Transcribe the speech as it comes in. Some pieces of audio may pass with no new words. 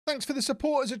Thanks for the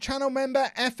support as a channel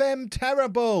member, FM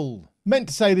Terrible. Meant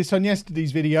to say this on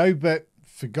yesterday's video, but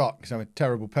forgot because I'm a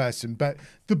terrible person. But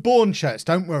the Bourne shirts,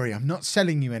 don't worry, I'm not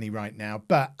selling you any right now.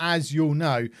 But as you'll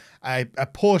know, a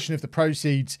portion of the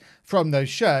proceeds from those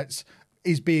shirts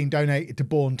is being donated to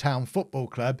Bourne Town Football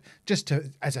Club, just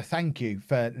as a thank you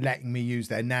for letting me use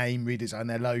their name, redesign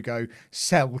their logo,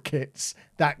 sell kits,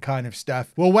 that kind of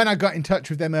stuff. Well, when I got in touch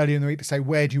with them earlier in the week to say,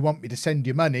 where do you want me to send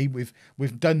your money?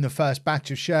 We've done the first batch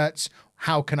of shirts.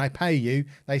 How can I pay you?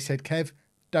 They said, Kev,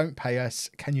 don't pay us.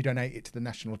 Can you donate it to the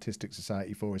National Autistic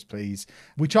Society for us, please?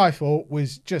 Which I thought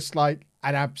was just like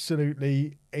an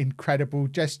absolutely incredible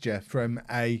gesture from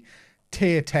a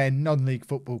Tier 10 non-league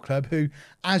football club who,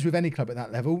 as with any club at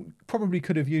that level, probably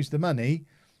could have used the money,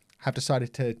 have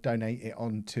decided to donate it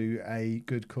on to a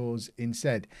good cause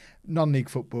instead. Non-league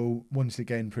football, once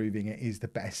again proving it is the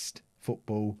best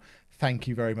football. Thank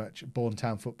you very much, Bourne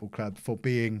Town Football Club, for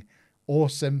being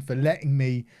awesome, for letting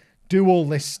me do all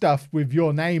this stuff with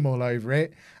your name all over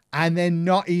it, and then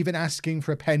not even asking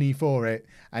for a penny for it,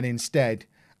 and instead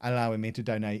allowing me to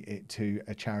donate it to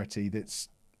a charity that's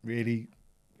really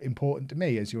important to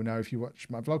me, as you'll know if you watch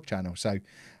my vlog channel. So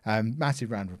massive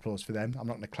round of applause for them. I'm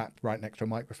not going to clap right next to a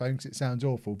microphone because it sounds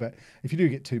awful, but if you do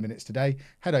get 2 minutes today,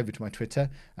 head over to my Twitter.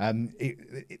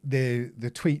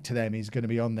 The tweet to them is going to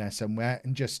be on there somewhere,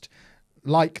 and just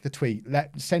like the tweet,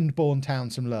 send Bourne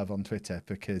Town some love on Twitter,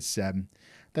 because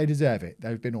they deserve it.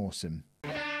 They've been awesome.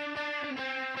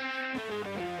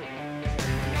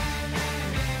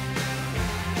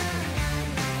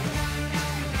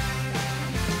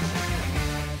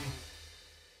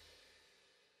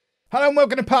 Hello and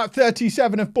welcome to part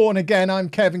 37 of Bourne Again. I'm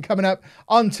Kevin. Coming up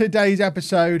on today's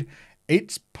episode,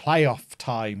 it's playoff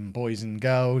time, boys and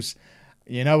girls.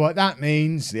 You know what that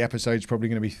means. The episode's probably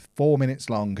going to be 4 minutes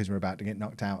long because we're about to get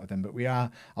knocked out of them. But we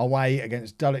are away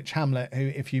against Dulwich Hamlet, who,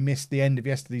 if you missed the end of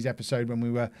yesterday's episode when we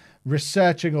were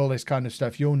researching all this kind of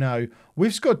stuff, you'll know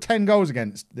we've scored 10 goals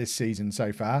against this season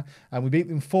so far. And we beat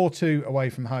them 4-2 away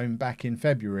from home back in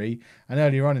February. And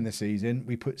earlier on in the season,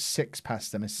 we put 6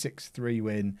 past them, a 6-3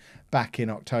 win back in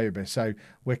October. So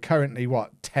we're currently,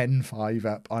 10-5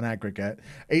 up on aggregate.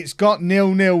 It's got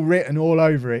 0-0 written all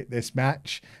over it, this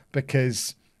match,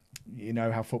 because you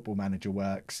know how Football Manager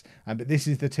works. But this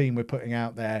is the team we're putting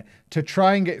out there to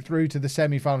try and get through to the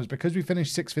semi-finals. Because we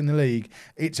finished 6th in the league,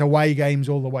 it's away games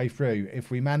all the way through. If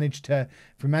we manage to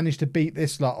beat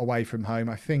this lot away from home,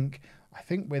 I think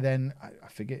we're then, I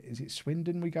forget, is it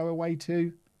Swindon we go away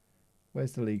to?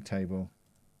 Where's the league table?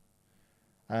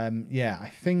 Yeah, I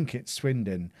think it's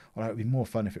Swindon. Although it would be more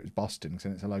fun if it was Boston, because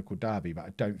then it's a local derby, but I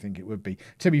don't think it would be.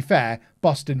 To be fair,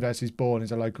 Boston versus Bourne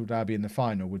as a local derby in the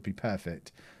final would be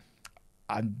perfect.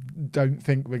 I don't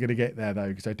think we're going to get there, though,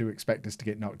 because I do expect us to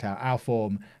get knocked out. Our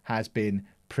form has been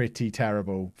pretty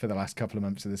terrible for the last couple of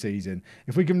months of the season.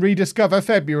 If we can rediscover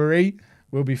February,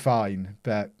 we'll be fine.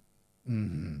 But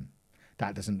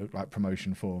that doesn't look like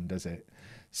promotion form, does it?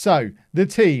 So, the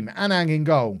team, Anang in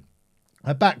goal.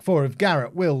 A back four of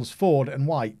Garrett, Wills, Ford and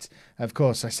White. Of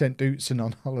course, I sent Dootson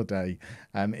on holiday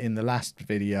in the last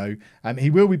video.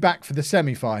 He will be back for the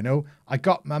semi-final. I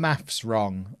got my maths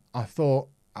wrong. I thought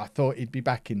he'd be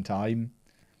back in time.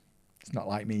 It's not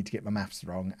like me to get my maths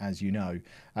wrong, as you know.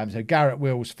 So Garrett,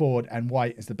 Wills, Ford and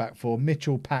White as the back four.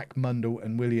 Mitchell, Pack, Mundle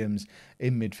and Williams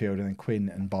in midfield. And then Quinn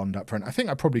and Bond up front. I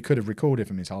think I probably could have recorded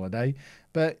from his holiday,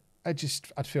 but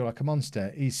I'd feel like a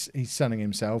monster. He's sunning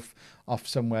himself off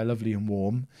somewhere lovely and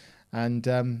warm,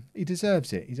 and he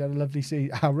deserves it. He's had a lovely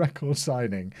season. Our record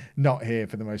signing, not here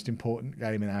for the most important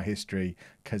game in our history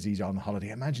because he's on holiday.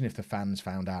 Imagine if the fans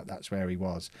found out that's where he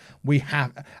was. We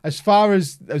have, as far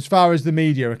as the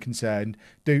media are concerned,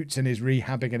 Dootson is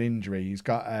rehabbing an injury. He's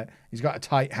got a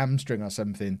tight hamstring or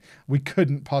something. We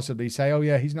couldn't possibly say, oh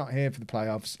yeah, he's not here for the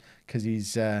playoffs because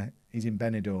he's in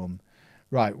Benidorm.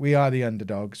 Right, we are the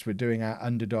underdogs. We're doing our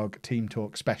underdog team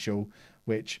talk special,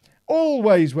 which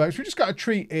always works. We just got to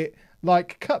treat it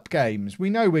like cup games. We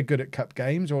know we're good at cup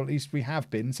games, or at least we have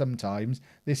been sometimes.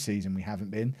 This season we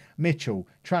haven't been. Mitchell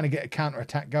trying to get a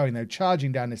counter-attack going, though,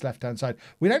 charging down this left-hand side.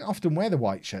 We don't often wear the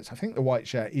white shirts. I think the white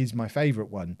shirt is my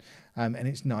favourite one, and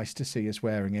it's nice to see us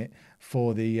wearing it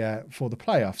for the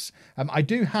playoffs. I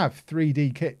do have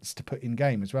 3D kits to put in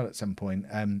game as well at some point.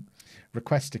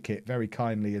 Requester Kit very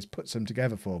kindly has put some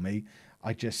together for me.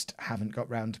 I just haven't got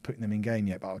round to putting them in game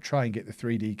yet, but I'll try and get the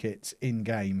 3D kits in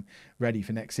game ready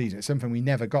for next season. It's something we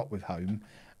never got with home,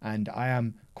 and I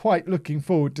am quite looking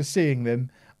forward to seeing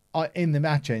them in the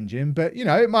match engine. But, you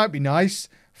know, it might be nice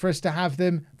for us to have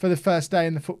them for the first day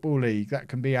in the Football League. That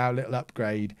can be our little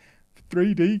upgrade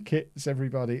 3D kits,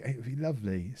 everybody. It would be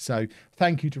lovely. So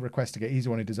thank you to Requestigate. He's the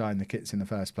one who designed the kits in the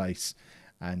first place.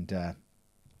 And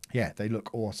yeah, they look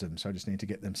awesome. So I just need to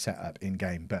get them set up in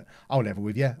game. But I'll level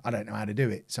with you. I don't know how to do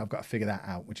it. So I've got to figure that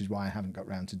out, which is why I haven't got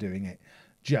round to doing it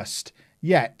just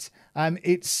yet.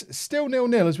 It's still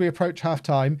 0-0 as we approach half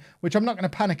time, which I'm not going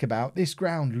to panic about. This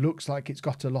ground looks like it's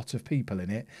got a lot of people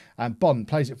in it. Bond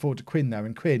plays it forward to Quinn though,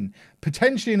 and Quinn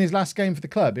potentially in his last game for the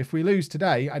club. If we lose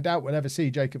today, I doubt we'll ever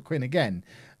see Jacob Quinn again.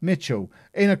 Mitchell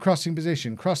in a crossing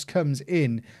position. Cross comes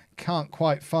in, can't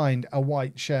quite find a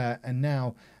white shirt, and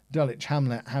now Dulwich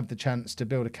Hamlet have the chance to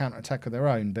build a counter-attack of their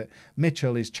own, but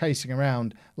Mitchell is chasing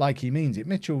around like he means it.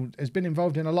 Mitchell has been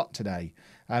involved in a lot today.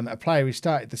 A player who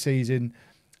started the season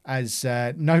as he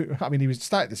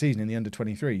started the season in the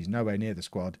under-23s, nowhere near the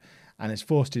squad, and has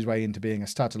forced his way into being a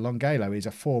starter. Longalo is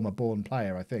a former Bourne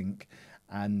player, I think,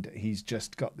 and he's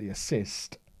just got the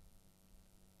assist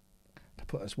to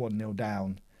put us 1-0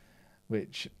 down,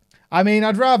 which, I mean,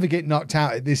 I'd rather get knocked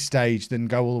out at this stage than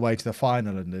go all the way to the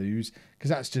final and lose, because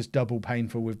that's just double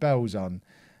painful with bells on.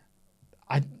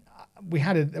 There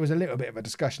was a little bit of a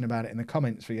discussion about it in the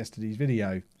comments for yesterday's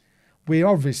video. We're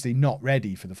obviously not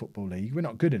ready for the Football League. We're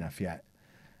not good enough yet.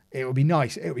 It would be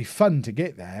nice. It would be fun to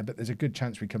get there, but there's a good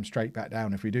chance we come straight back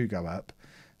down if we do go up.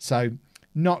 So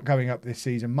not going up this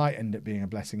season might end up being a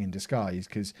blessing in disguise,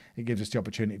 because it gives us the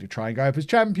opportunity to try and go up as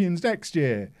champions next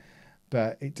year.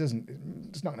 But it's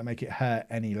not going to make it hurt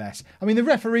any less. I mean, the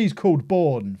referee's called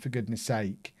Bourne, for goodness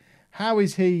sake. How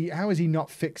is he not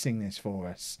fixing this for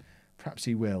us? Perhaps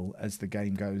he will as the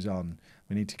game goes on.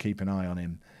 We need to keep an eye on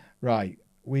him. Right,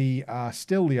 we are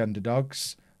still the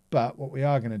underdogs, but what we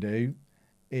are going to do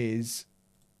is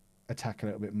attack a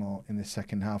little bit more in the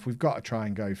second half. We've got to try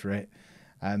and go for it.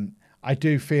 I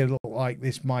do feel like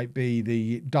this might be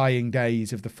the dying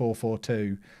days of the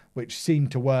 4-4-2, which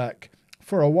seemed to work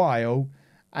for a while,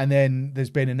 and then there's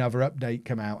been another update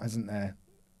come out, hasn't there,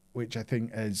 which I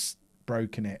think has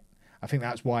broken it. I think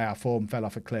that's why our form fell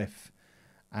off a cliff,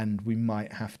 and we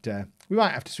might have to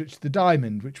switch to the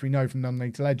diamond, which we know from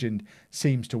Nominated Legend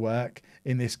seems to work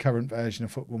in this current version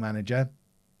of Football Manager.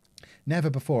 Never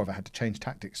before have I had to change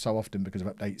tactics so often because of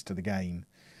updates to the game.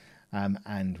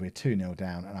 And we're 2-0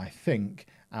 down, and I think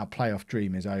our playoff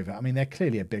dream is over. I mean, they're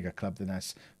clearly a bigger club than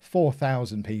us.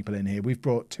 4,000 people in here. We've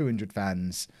brought 200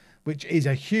 fans, which is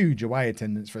a huge away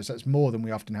attendance for us. That's more than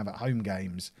we often have at home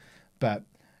games. But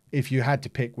if you had to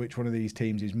pick which one of these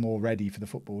teams is more ready for the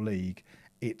Football League,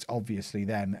 it's obviously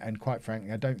them. And quite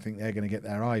frankly, I don't think they're going to get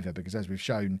there either, because as we've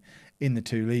shown in the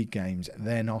two league games,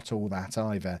 they're not all that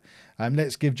either.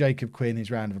 Let's give Jacob Quinn his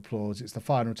round of applause. It's the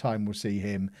final time we'll see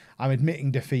him. I'm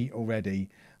admitting defeat already.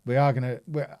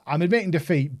 I'm admitting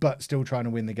defeat, but still trying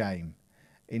to win the game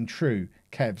in true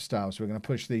Kev style. So we're going to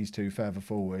push these two further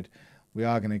forward. We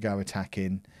are going to go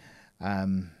attacking.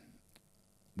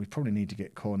 We probably need to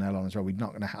get Cornell on as well. I'm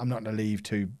not going to leave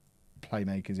two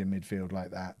playmakers in midfield like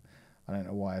that. I don't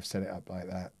know why I've set it up like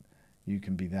that. You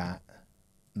can be that.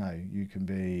 No, you can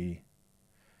be...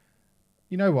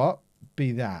 You know what?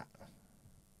 Be that.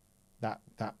 That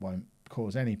won't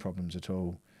cause any problems at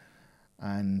all.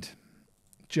 And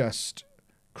just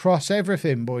cross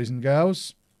everything, boys and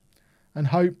girls, and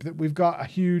hope that we've got a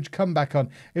huge comeback on.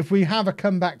 If we have a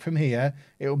comeback from here,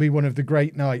 it will be one of the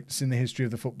great nights in the history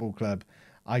of the football club.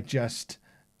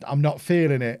 I'm not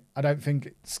feeling it. I don't think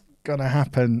it's going to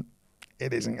happen.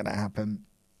 It isn't going to happen.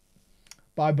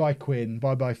 Bye-bye Quinn.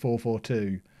 Bye-bye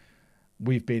 4-4-2.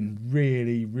 We've been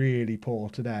really, really poor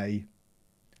today.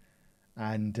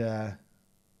 And,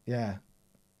 yeah,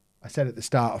 I said at the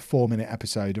start, a 4-minute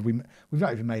episode. We've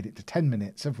not even made it to 10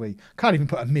 minutes, have we? Can't even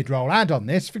put a mid-roll ad on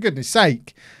this, for goodness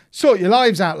sake. Sort your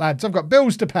lives out, lads. I've got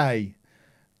bills to pay.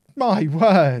 My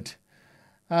word.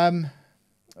 The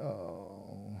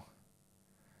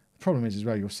problem is as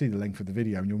well, you'll see the length of the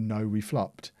video and you'll know we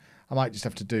flopped. I might just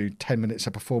have to do 10 minutes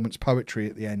of performance poetry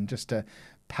at the end just to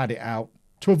pad it out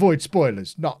to avoid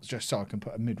spoilers, not just so I can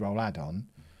put a mid-roll ad on.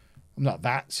 I'm not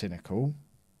that cynical.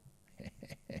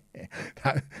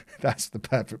 That's the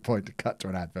perfect point to cut to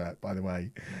an advert, by the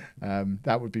way.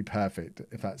 That would be perfect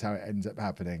if that's how it ends up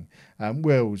happening.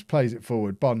 Wills plays it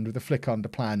forward. Bond with a flick on to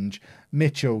Plange.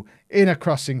 Mitchell in a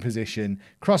crossing position.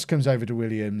 Cross comes over to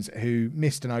Williams, who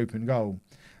missed an open goal.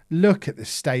 Look at the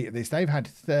state of this. They've had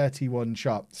 31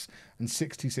 shots and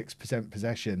 66%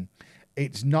 possession.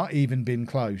 It's not even been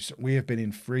close. We have been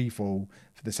in free fall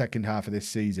for the second half of this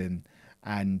season.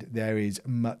 and there is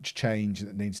much change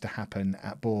that needs to happen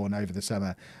at Bourne over the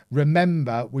summer.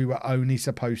 Remember, we were only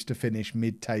supposed to finish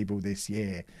mid-table this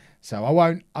year, so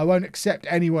I won't accept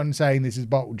anyone saying this is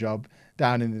bottle job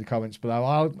down in the comments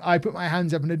below. I put my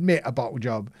hands up and admit a bottle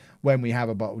job when we have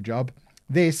a bottle job.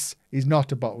 This is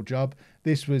not a bottle job.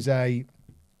 This was a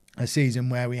season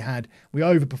where we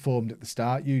overperformed at the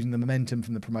start using the momentum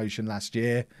from the promotion last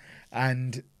year,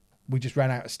 and we just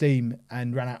ran out of steam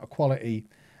and ran out of quality,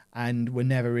 and we're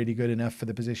never really good enough for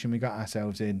the position we got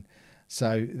ourselves in.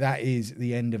 So that is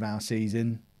the end of our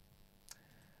season,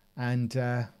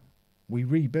 and we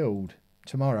rebuild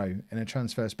tomorrow in a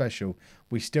transfer special.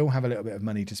 We still have a little bit of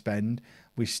money to spend.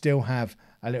 We still have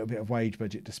a little bit of wage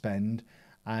budget to spend.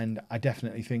 And I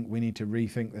definitely think we need to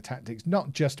rethink the tactics,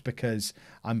 not just because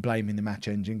I'm blaming the match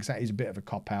engine, because that is a bit of a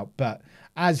cop-out, but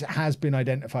as has been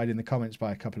identified in the comments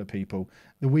by a couple of people,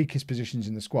 the weakest positions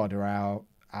in the squad are our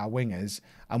wingers,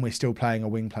 and we're still playing a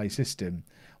wing play system.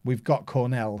 We've got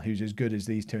Cornell, who's as good as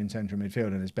these two in central midfield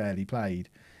and has barely played.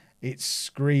 It's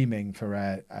screaming for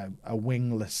a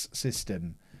wingless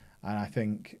system, and I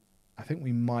think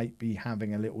we might be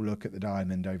having a little look at the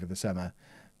diamond over the summer,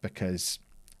 because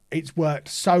it's worked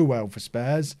so well for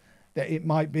Spurs that it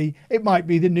might be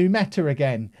the new meta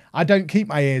again. I don't keep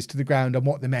my ears to the ground on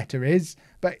what the meta is,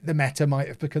 but the meta might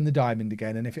have become the diamond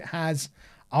again. And if it has,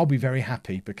 I'll be very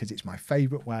happy, because it's my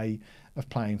favourite way of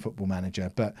playing Football Manager.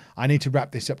 But I need to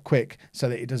wrap this up quick so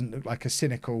that it doesn't look like a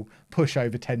cynical push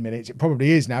over 10 minutes. It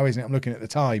probably is now, isn't it? I'm looking at the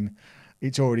time.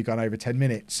 It's already gone over 10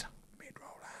 minutes.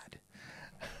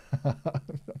 I'm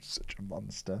such a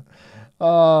monster.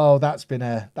 Oh, that's been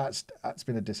a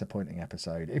disappointing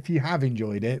episode. If you have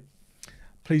enjoyed it,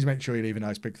 please make sure you leave a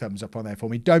nice big thumbs up on there for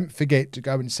me. Don't forget to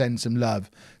go and send some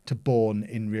love to Bourne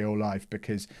in real life,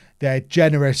 because their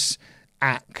generous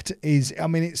act is, I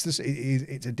mean, it's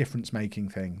a difference making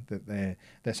thing that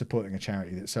they're supporting a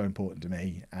charity that's so important to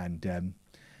me, and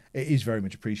it is very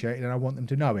much appreciated, and I want them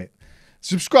to know it.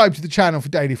 Subscribe to the channel for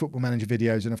daily Football Manager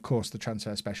videos, and of course the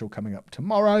transfer special coming up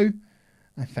tomorrow.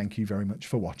 And thank you very much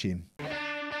for watching.